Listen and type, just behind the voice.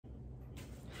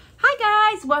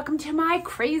Hi guys, welcome to my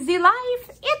crazy life.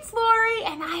 It's Lori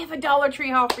and I have a Dollar Tree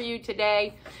haul for you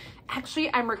today.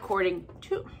 Actually, I'm recording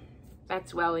two.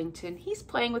 That's Wellington. He's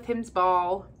playing with his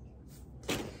ball.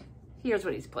 Here's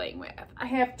what he's playing with. I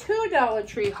have two Dollar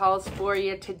Tree hauls for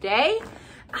you today.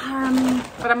 But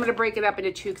I'm going to break it up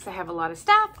into two because I have a lot of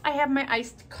stuff. I have my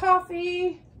iced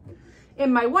coffee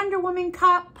in my Wonder Woman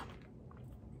cup.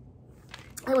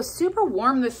 It was super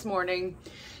warm this morning.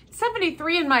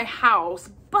 73 in my house,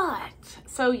 but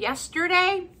so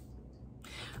yesterday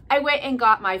I went and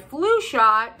got my flu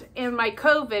shot and my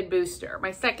COVID booster,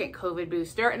 my second COVID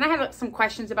booster. And I had some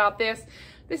questions about this.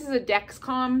 This is a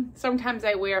Dexcom. Sometimes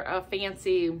I wear a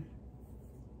fancy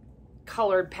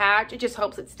colored patch. It just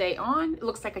helps it stay on. It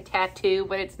looks like a tattoo,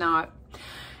 but it's not.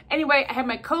 Anyway, I had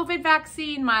my COVID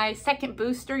vaccine, my second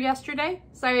booster yesterday.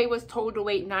 So I was told to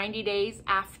wait 90 days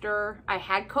after I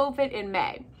had COVID in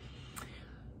May.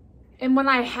 And when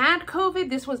I had COVID,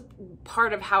 this was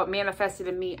part of how it manifested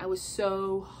in me. I was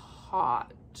so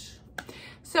hot.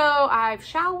 So I've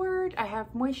showered, I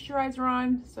have moisturizer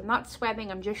on, so I'm not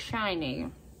sweating, I'm just shiny.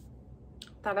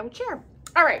 Thought I would share.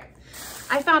 All right,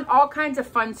 I found all kinds of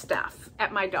fun stuff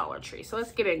at my Dollar Tree, so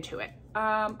let's get into it.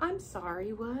 I'm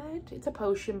sorry, what? It's a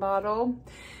potion bottle.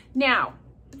 Now,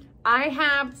 I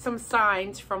have some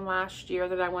signs from last year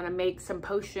that I want to make some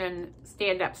potion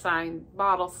stand-up sign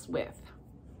bottles with.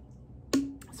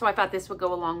 So I thought this would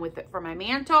go along with it for my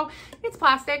mantle. It's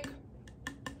plastic.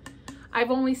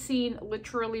 I've only seen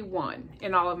literally one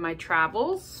in all of my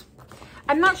travels.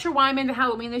 I'm not sure why I'm into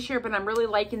Halloween this year, but I'm really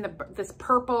liking this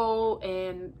purple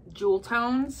and jewel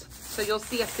tones. So you'll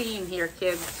see a theme here,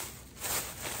 kids.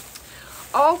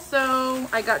 Also,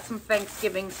 I got some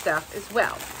Thanksgiving stuff as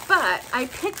well. But I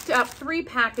picked up 3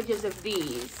 packages of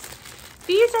these.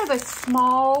 These are the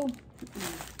small...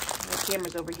 The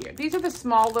camera's over here. These are the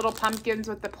small little pumpkins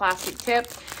with the plastic tip.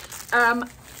 I'm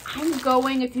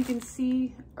going, if you can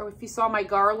see, or if you saw my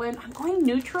garland, I'm going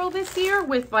neutral this year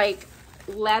with like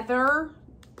leather,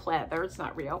 it's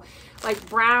not real, like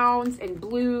browns and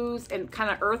blues and kind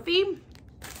of earthy.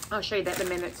 I'll show you that in a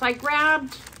minute. So I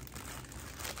grabbed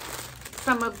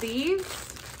some of these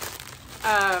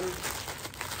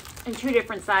in 2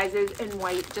 different sizes in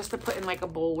white just to put in like a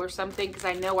bowl or something because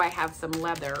I know I have some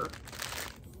leather,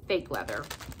 fake leather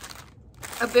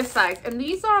of this size. And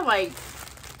these are like,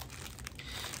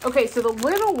 okay, so the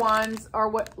little ones are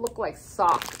what look like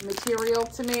sock material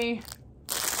to me.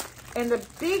 And the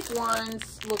big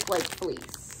ones look like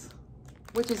fleece,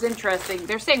 which is interesting.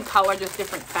 They're same color, just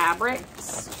different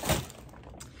fabrics.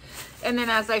 And then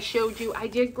as I showed you, I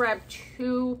did grab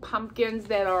 2 pumpkins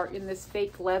that are in this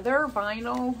fake leather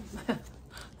vinyl.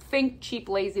 Think cheap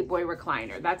Lazy Boy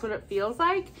recliner. That's what it feels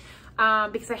like.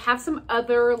 Because I have some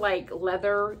other like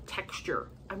leather texture.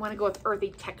 I want to go with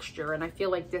earthy texture and I feel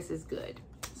like this is good.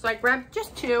 So I grabbed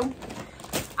just 2.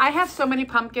 I have so many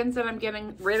pumpkins that I'm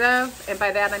getting rid of. And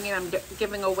by that, I mean, I'm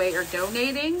giving away or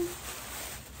donating.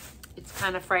 It's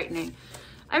kind of frightening.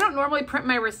 I don't normally print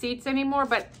my receipts anymore,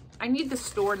 but I need the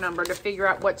store number to figure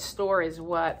out what store is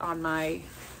what on my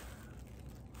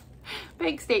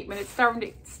bank statement. It's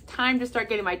time to start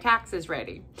getting my taxes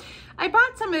ready. I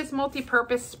bought some of this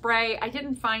multi-purpose spray. I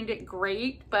didn't find it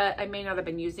great, but I may not have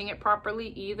been using it properly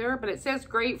either. But it says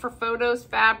great for photos,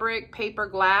 fabric, paper,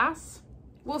 glass.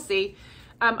 We'll see.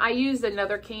 I used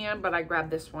another can, but I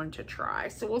grabbed this one to try.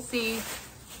 So we'll see.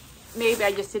 Maybe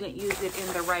I just didn't use it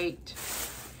in the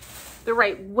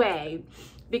right way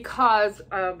because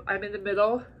I'm in the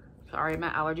middle. Sorry, my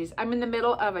allergies. I'm in the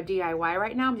middle of a DIY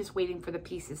right now. I'm just waiting for the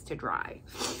pieces to dry.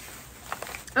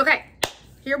 Okay,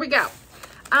 here we go.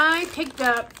 I picked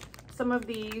up some of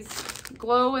these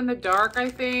glow in the dark, I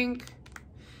think.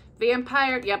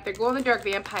 Vampire, yep, they're glow in the dark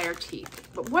vampire teeth.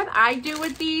 But what I do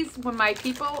with these when my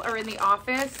people are in the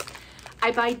office,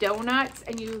 I buy donuts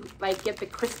and you like get the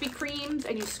Krispy Kremes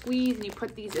and you squeeze and you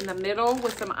put these in the middle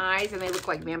with some eyes and they look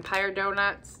like vampire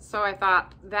donuts. So I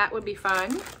thought that would be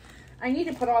fun. I need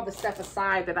to put all the stuff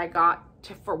aside that I got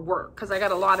for work because I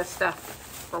got a lot of stuff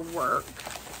for work.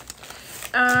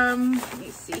 Let me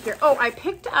see here. Oh, I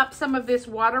picked up some of this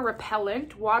water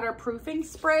repellent, waterproofing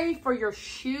spray for your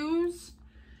shoes.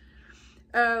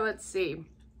 Let's see.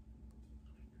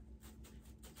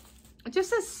 It just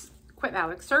says, quit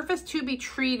Alex, surface to be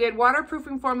treated.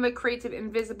 Waterproofing formula creates an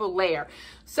invisible layer.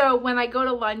 So when I go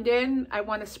to London, I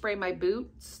want to spray my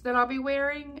boots that I'll be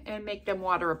wearing and make them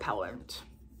water repellent.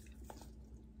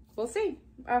 We'll see.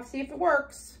 I'll see if it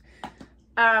works.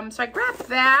 So I grabbed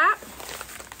that.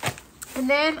 And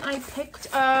then I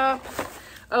picked up,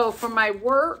 Oh, for my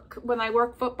work, when I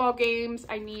work football games,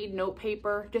 I need note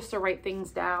paper just to write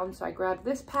things down. So I grabbed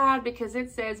this pad because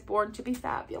it says born to be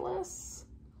fabulous.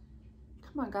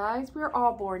 Come on, guys. We're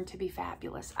all born to be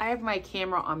fabulous. I have my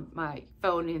camera on my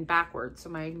phone in backwards, so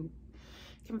my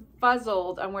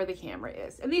confuzzled on where the camera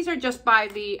is. And these are just by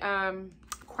the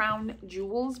Crown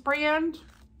Jewels brand.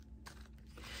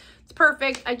 It's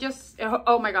perfect.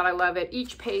 Oh my God, I love it.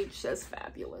 Each page says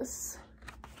fabulous.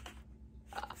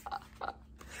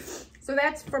 So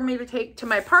that's for me to take to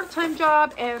my part-time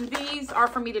job, and these are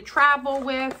for me to travel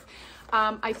with.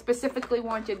 I specifically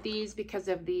wanted these because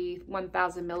of the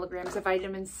 1,000 milligrams of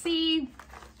vitamin C,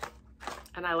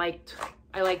 and I liked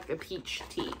the peach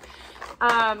tea.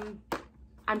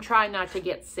 I'm trying not to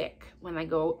get sick when I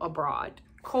go abroad.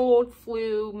 Cold,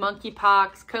 flu,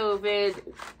 monkeypox,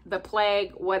 COVID, the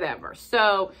plague, whatever.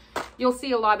 So you'll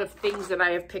see a lot of things that I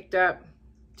have picked up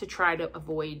to try to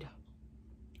avoid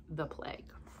the plague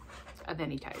of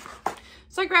any type.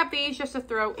 So I grabbed these just to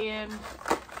throw in.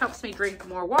 Helps me drink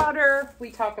more water. We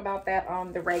talk about that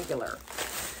on the regular.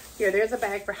 Here, there's a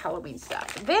bag for Halloween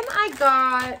stuff. Then I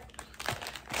got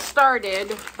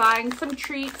started buying some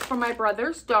treats for my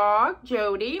brother's dog,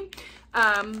 Jody.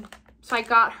 So I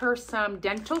got her some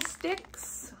dental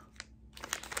sticks.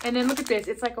 And then look at this.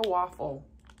 It's like a waffle.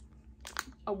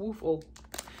 A woofle.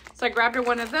 So I grabbed her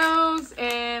one of those,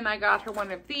 and I got her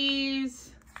one of these.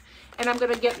 And I'm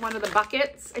going to get one of the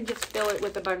buckets and just fill it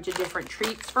with a bunch of different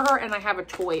treats for her. And I have a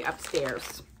toy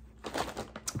upstairs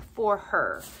for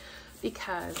her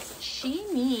because she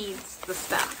needs the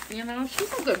stuff. You know,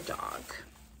 she's a good dog.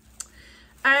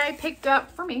 I picked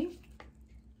up for me.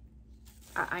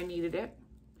 I needed it.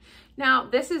 Now,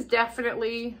 this is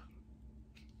definitely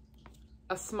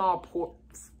a small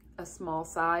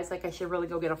size. Like, I should really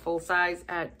go get a full size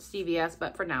at CVS,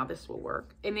 but for now, this will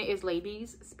work. And it is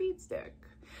Ladies Speed Stick,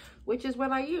 which is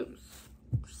what I use.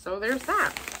 So there's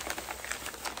that.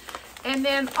 And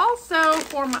then also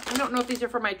for my, I don't know if these are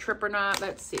for my trip or not.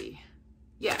 Let's see.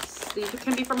 Yes, these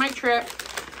can be for my trip.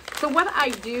 So what I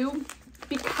do,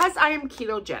 because I am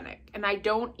ketogenic and I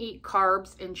don't eat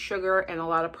carbs and sugar and a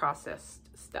lot of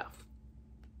processed stuff,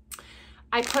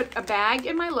 I put a bag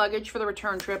in my luggage for the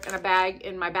return trip and a bag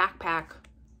in my backpack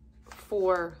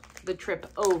for the trip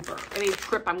over. Any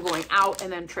trip I'm going out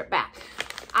and then trip back.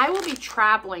 I will be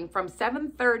traveling from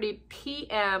 7:30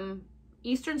 p.m.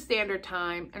 Eastern Standard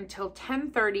Time until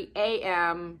 10:30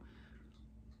 a.m.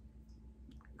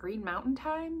 Green Mountain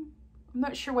Time? I'm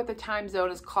not sure what the time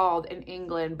zone is called in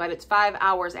England, but it's 5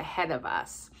 hours ahead of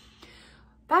us.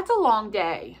 That's a long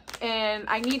day, and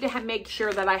I need to make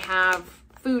sure that I have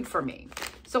food for me.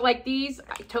 So like these,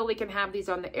 I totally can have these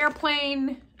on the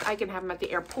airplane. I can have them at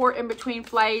the airport in between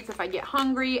flights. If I get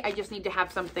hungry, I just need to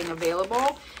have something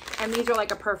available. And these are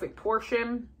like a perfect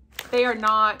portion. They are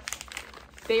not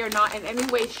in any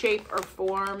way, shape, or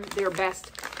form their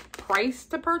best price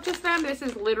to purchase them. This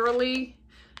is literally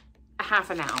a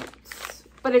 ½ ounce,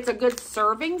 but it's a good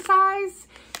serving size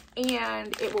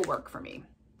and it will work for me.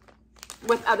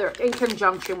 With in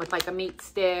conjunction with like a meat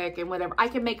stick and whatever, I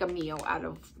can make a meal out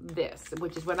of this,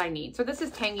 which is what I need. So this is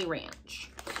Tangy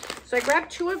Ranch. So I grabbed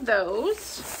 2 of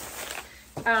those.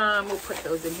 We'll put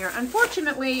those in here.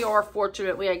 Unfortunately, or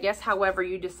fortunately, I guess, however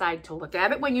you decide to look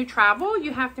at it, when you travel,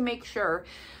 you have to make sure.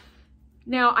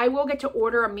 Now, I will get to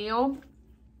order a meal.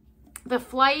 The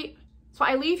flight, so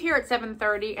I leave here at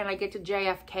 7:30 and I get to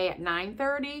JFK at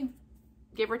 9:30.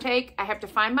 Give or take. I have to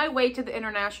find my way to the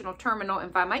international terminal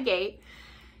and find my gate.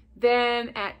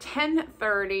 Then at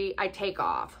 10:30, I take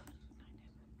off.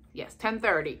 Yes,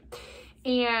 10:30.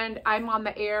 And I'm on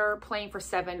the airplane for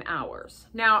 7 hours.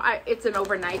 Now, it's an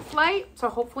overnight flight, so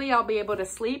hopefully I'll be able to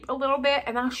sleep a little bit,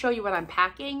 and I'll show you what I'm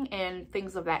packing and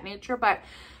things of that nature. But,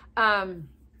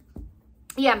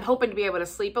 yeah, I'm hoping to be able to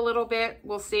sleep a little bit.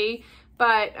 We'll see.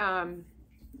 But,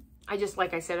 I just,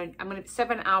 like I said, I'm going to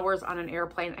 7 hours on an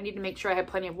airplane. I need to make sure I have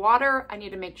plenty of water. I need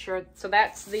to make sure, so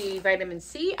that's the vitamin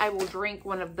C. I will drink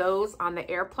one of those on the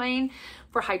airplane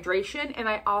for hydration. And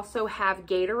I also have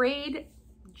Gatorade,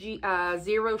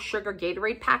 zero sugar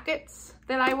Gatorade packets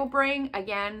that I will bring,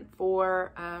 again,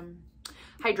 for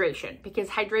hydration. Because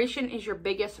hydration is your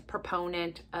biggest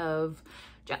proponent of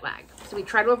jet lag. So we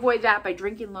try to avoid that by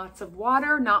drinking lots of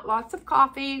water, not lots of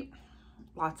coffee,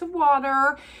 lots of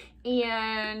water,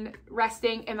 and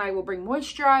resting. And I will bring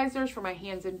moisturizers for my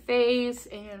hands and face,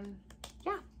 and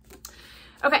yeah.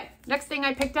 Okay, next thing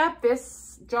I picked up,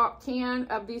 this can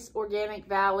of this Organic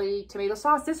Valley tomato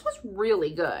sauce. This was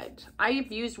really good.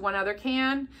 I've used one other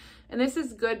can, and this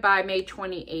is good by May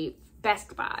 28th,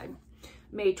 Best Buy,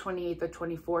 May 28th or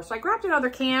 24th. So I grabbed another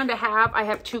can to have. I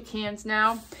have 2 cans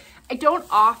now. I don't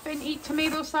often eat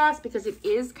tomato sauce because it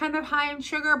is kind of high in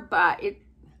sugar, but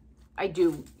I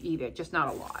do eat it, just not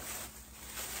a lot.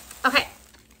 Okay,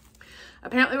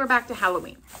 apparently we're back to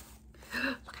Halloween.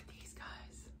 Look at these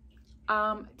guys.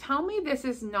 Tell me this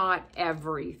is not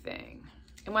everything.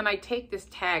 And when I take this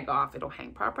tag off, it'll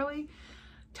hang properly.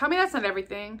 Tell me that's not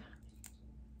everything.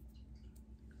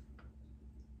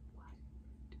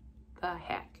 What the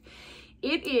heck?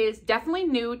 It is definitely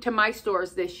new to my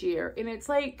stores this year. And it's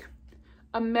like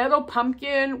a metal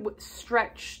pumpkin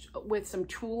stretched with some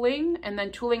tooling, and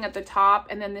then tooling at the top.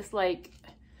 And then this, like,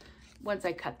 once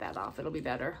I cut that off, it'll be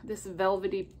better. This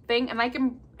velvety thing. And I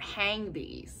can hang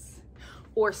these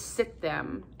or sit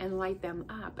them and light them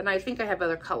up. And I think I have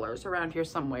other colors around here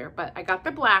somewhere, but I got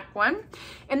the black one.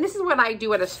 And this is what I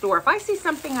do at a store. If I see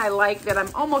something I like that I'm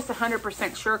almost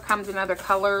 100% sure comes in other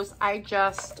colors, I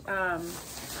just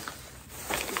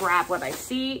grab what I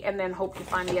see and then hope to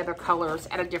find the other colors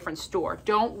at a different store.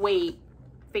 Don't wait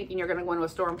thinking you're gonna go into a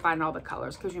store and find all the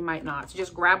colors, because you might not. So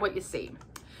just grab what you see.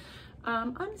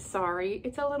 I'm sorry,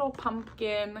 it's a little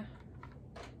pumpkin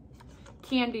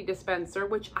candy dispenser,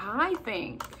 which I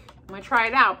think, I'm gonna try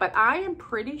it out, but I am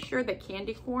pretty sure that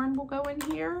candy corn will go in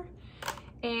here.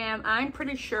 And I'm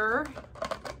pretty sure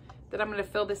that I'm gonna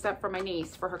fill this up for my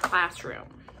niece for her classroom.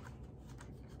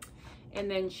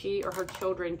 And then she or her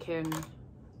children can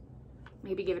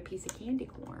maybe get a piece of candy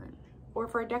corn, or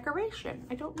for a decoration,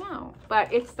 I don't know.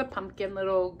 But it's the pumpkin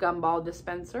little gumball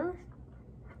dispenser.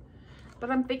 But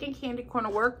I'm thinking candy corn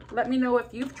will work. Let me know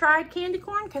if you've tried candy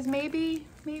corn, because maybe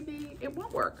it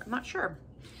won't work. I'm not sure.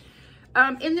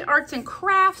 In the arts and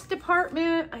crafts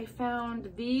department, I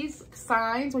found these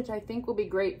signs, which I think will be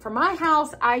great. For my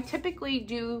house, I typically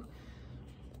do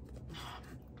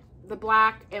the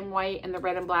black and white and the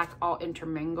red and black all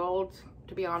intermingled,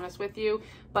 to be honest with you.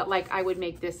 But like, I would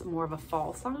make this more of a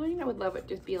fall sign. I would love it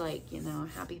to be like, you know,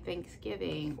 Happy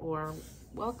Thanksgiving, or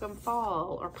Welcome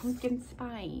Fall, or Pumpkin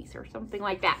Spice, or something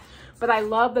like that. But I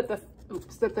love that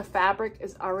the fabric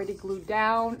is already glued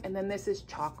down, and then this is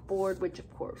chalkboard, which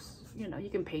of course, you know, you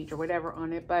can paint or whatever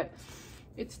on it, but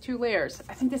it's 2 layers.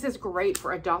 I think this is great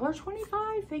for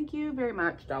 $1.25. Thank you very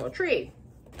much, Dollar Tree.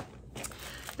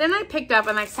 Then I picked up,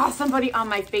 and I saw somebody on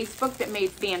my Facebook that made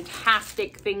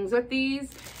fantastic things with these.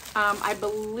 I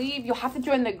believe you'll have to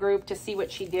join the group to see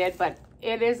what she did, but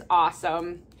it is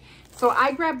awesome. So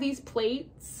I grabbed these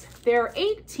plates. There are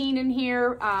 18 in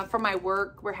here for my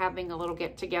work. We're having a little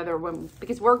get together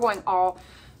because we're going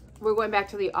back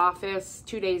to the office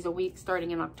 2 days a week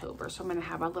starting in October. So I'm gonna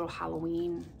have a little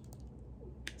Halloween.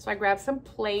 So I grabbed some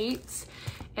plates,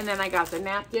 and then I got the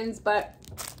napkins, but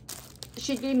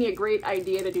she gave me a great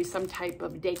idea to do some type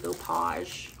of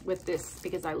decoupage with this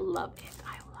because I love it.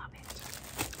 I love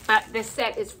it. But this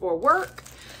set is for work.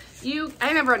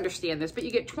 I never understand this, but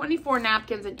you get 24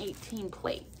 napkins and 18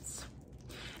 plates.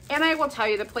 And I will tell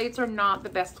you, the plates are not the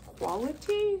best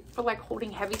quality for like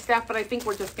holding heavy stuff, but I think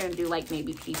we're just gonna do like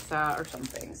maybe pizza or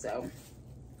something. So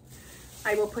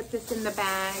I will put this in the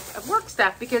bag of work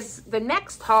stuff, because the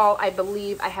next haul, I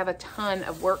believe I have a ton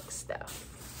of work stuff.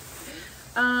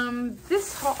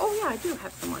 This haul, oh yeah, I do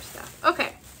have some more stuff.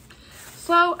 Okay,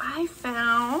 so I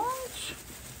found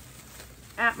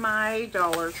at my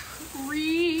Dollar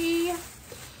Tree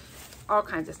all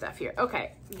kinds of stuff here.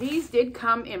 Okay, these did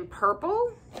come in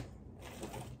purple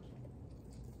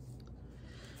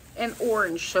and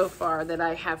orange so far that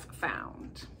I have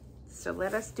found. So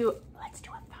let's do a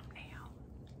thumbnail.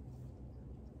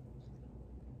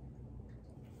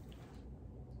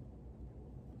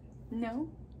 No?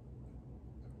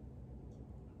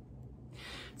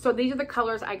 So these are the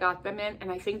colors I got them in,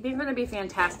 and I think they're gonna be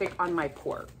fantastic on my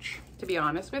porch, to be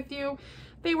honest with you.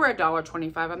 They were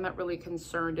 $1.25. I'm not really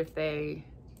concerned if they,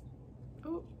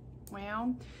 oh,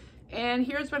 wow. And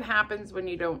here's what happens when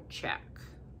you don't check.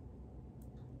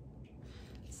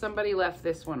 Somebody left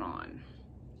this one on.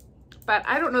 But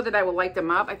I don't know that I will light them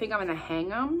up. I think I'm gonna hang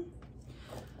them.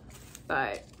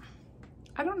 But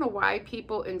I don't know why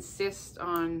people insist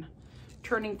on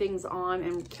turning things on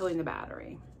and killing the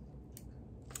battery.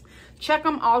 Check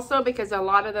them also, because a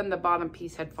lot of them, the bottom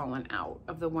piece had fallen out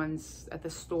of the ones at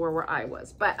the store where I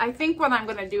was. But I think what I'm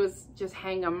gonna do is just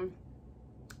hang them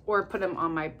or put them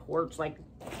on my porch, like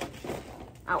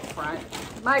out front.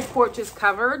 My porch is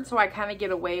covered, so I kind of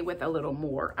get away with a little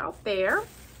more out there.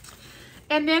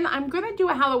 And then I'm gonna do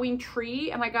a Halloween tree,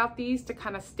 and I got these to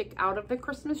kind of stick out of the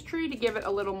Christmas tree to give it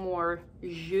a little more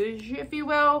zhuzh, if you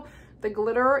will. The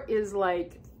glitter is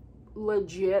like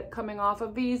legit coming off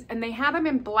of these, and they had them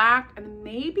in black and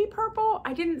maybe purple.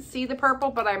 I didn't see the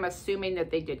purple, but I'm assuming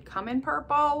that they did come in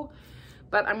purple.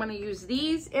 But I'm gonna use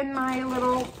these in my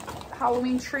little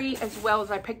Halloween tree, as well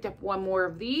as I picked up one more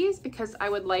of these because I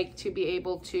would like to be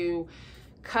able to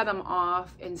cut them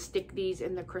off and stick these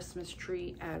in the Christmas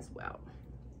tree as well.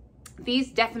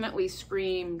 These definitely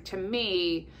scream to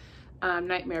me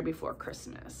Nightmare Before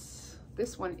Christmas.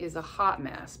 This one is a hot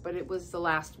mess, but it was the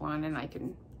last one and I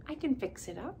can fix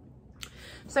it up.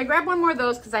 So I grabbed one more of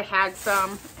those because I had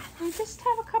some, and I just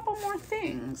have a couple more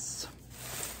things.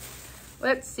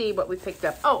 Let's see what we picked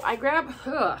up. Oh, I grabbed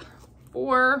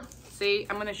 4, see,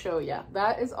 I'm gonna show you.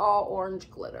 That is all orange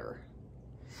glitter.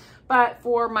 But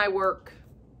for my work,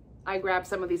 I grabbed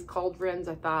some of these cauldrons.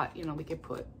 I thought, you know, we could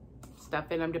put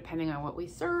stuff in them depending on what we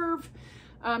serve.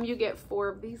 You get 4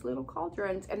 of these little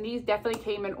cauldrons, and these definitely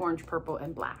came in orange, purple,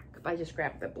 and black. I just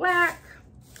grabbed the black,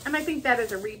 and I think that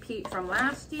is a repeat from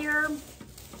last year. What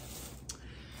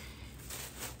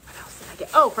else did I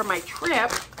get? Oh, for my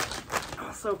trip,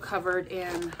 also covered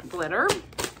in glitter.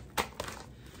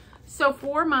 So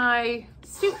for my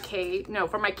suitcase, no,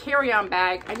 for my carry-on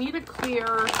bag, I need a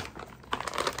clear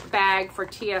bag for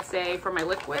TSA for my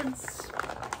liquids.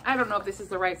 I don't know if this is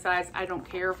the right size. I don't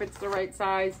care if it's the right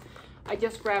size. I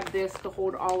just grabbed this to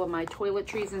hold all of my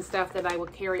toiletries and stuff that I will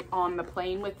carry on the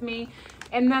plane with me.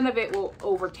 And none of it will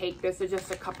overtake this. There's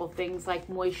just a couple things like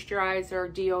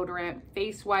moisturizer, deodorant,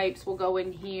 face wipes will go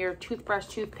in here, toothbrush,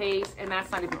 toothpaste, and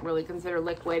that's not even really considered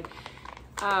liquid.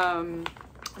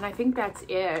 And I think that's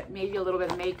it. Maybe a little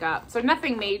bit of makeup. So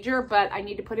nothing major, but I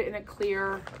need to put it in a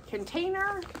clear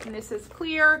container. And this is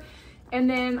clear. And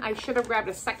then I should have grabbed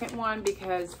a second one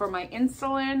because for my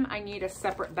insulin, I need a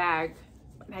separate bag.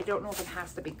 And I don't know if it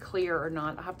has to be clear or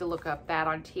not. I'll have to look up that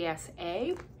on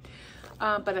TSA.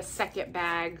 But a second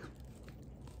bag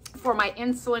for my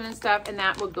insulin and stuff, and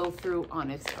that will go through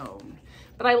on its own.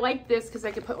 But I like this because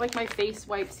I could put like my face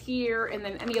wipes here and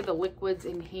then any of the liquids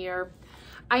in here.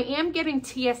 I am getting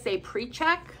TSA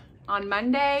pre-check on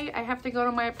Monday. I have to go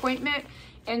to my appointment.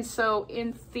 And so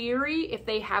in theory, if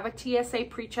they have a TSA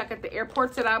pre-check at the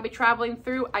airports that I'll be traveling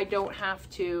through, I don't have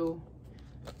to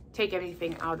take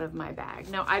anything out of my bag.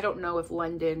 Now, I don't know if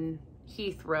London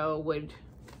Heathrow would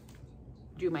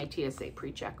do my TSA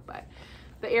pre-check, but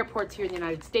the airports here in the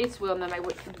United States will, and then I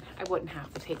wouldn't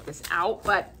have to take this out.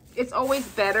 But it's always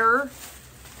better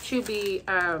to be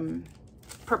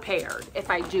prepared if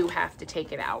I do have to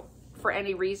take it out for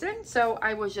any reason. So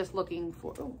I was just looking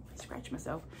for, oh, I scratched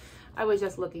myself. I was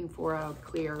just looking for a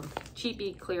clear,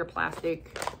 cheapy, clear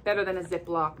plastic, better than a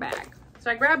Ziploc bag. So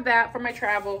I grabbed that for my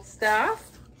travel stuff.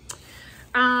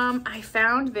 I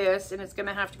found this, and it's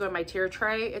gonna have to go in my tier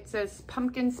tray. It says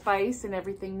pumpkin spice and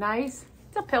everything nice.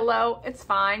 It's a pillow, it's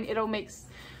fine. It'll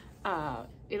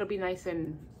be nice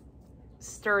and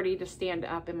sturdy to stand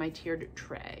up in my tiered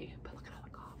tray. But look at all the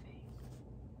coffee.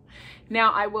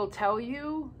 Now, I will tell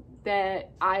you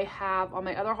that I have on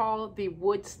my other haul the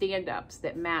wood stand-ups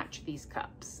that match these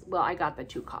cups. Well, I got the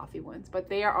 2 coffee ones, but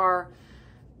there are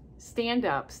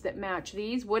stand-ups that match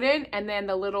these wooden, and then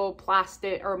the little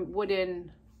plastic or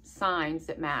wooden signs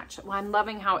that match. Well, I'm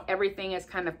loving how everything is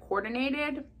kind of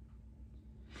coordinated.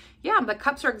 Yeah, the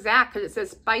cups are exact because it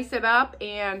says spice it up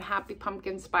and happy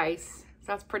pumpkin spice. So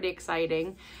that's pretty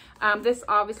exciting. This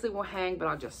obviously will hang, but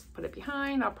I'll just put it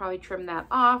behind. I'll probably trim that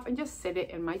off and just sit it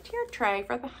in my tier tray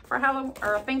for Halloween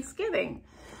or Thanksgiving.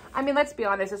 I mean, let's be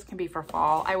honest, this can be for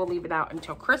fall. I will leave it out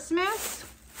until Christmas.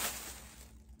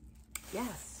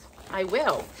 Yes, I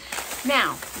will.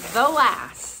 Now, the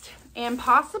last and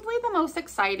possibly the most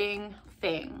exciting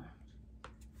thing,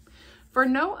 for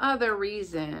no other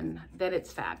reason that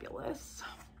it's fabulous.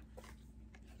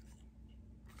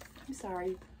 I'm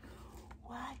sorry.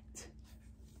 What?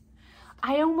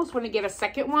 I almost want to get a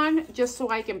second one just so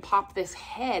I can pop this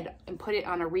head and put it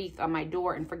on a wreath on my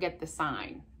door and forget the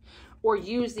sign. Or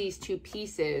use these 2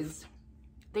 pieces.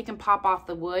 They can pop off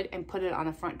the wood and put it on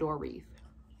a front door wreath.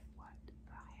 What the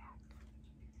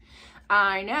heck?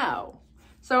 I know.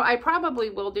 So I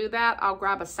probably will do that. I'll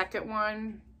grab a second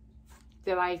one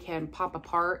that I can pop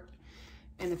apart.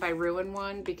 And if I ruin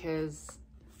one, because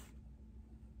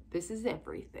this is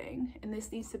everything. And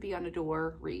this needs to be on a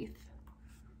door wreath.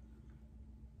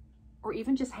 Or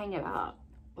even just hang it up.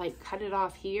 Like cut it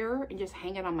off here and just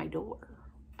hang it on my door.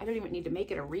 I don't even need to make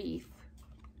it a wreath.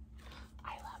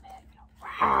 I love it.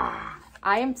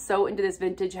 I am so into this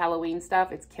vintage Halloween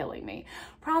stuff. It's killing me.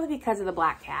 Probably because of the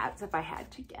black cats, if I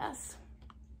had to guess.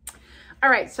 All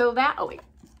right, so that, oh wait.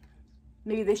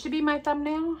 Maybe this should be my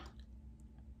thumbnail.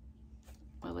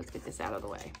 Well, let's get this out of the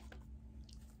way.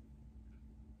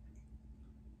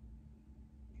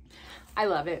 I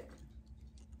love it.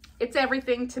 It's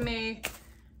everything to me.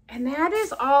 And that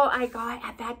is all I got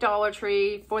at that Dollar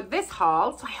Tree for this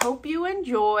haul. So I hope you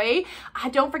enjoy.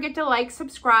 Don't forget to like,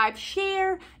 subscribe,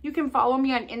 share. You can follow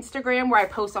me on Instagram where I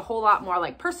post a whole lot more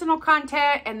like personal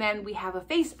content. And then we have a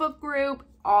Facebook group.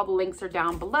 All the links are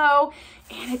down below.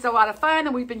 And it's a lot of fun.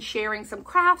 And we've been sharing some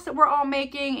crafts that we're all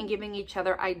making and giving each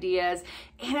other ideas.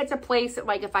 And it's a place that,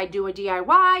 like, if I do a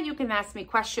DIY, you can ask me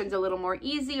questions a little more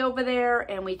easy over there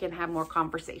and we can have more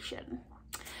conversation.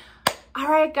 All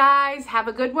right, guys, have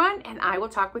a good one, and I will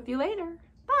talk with you later.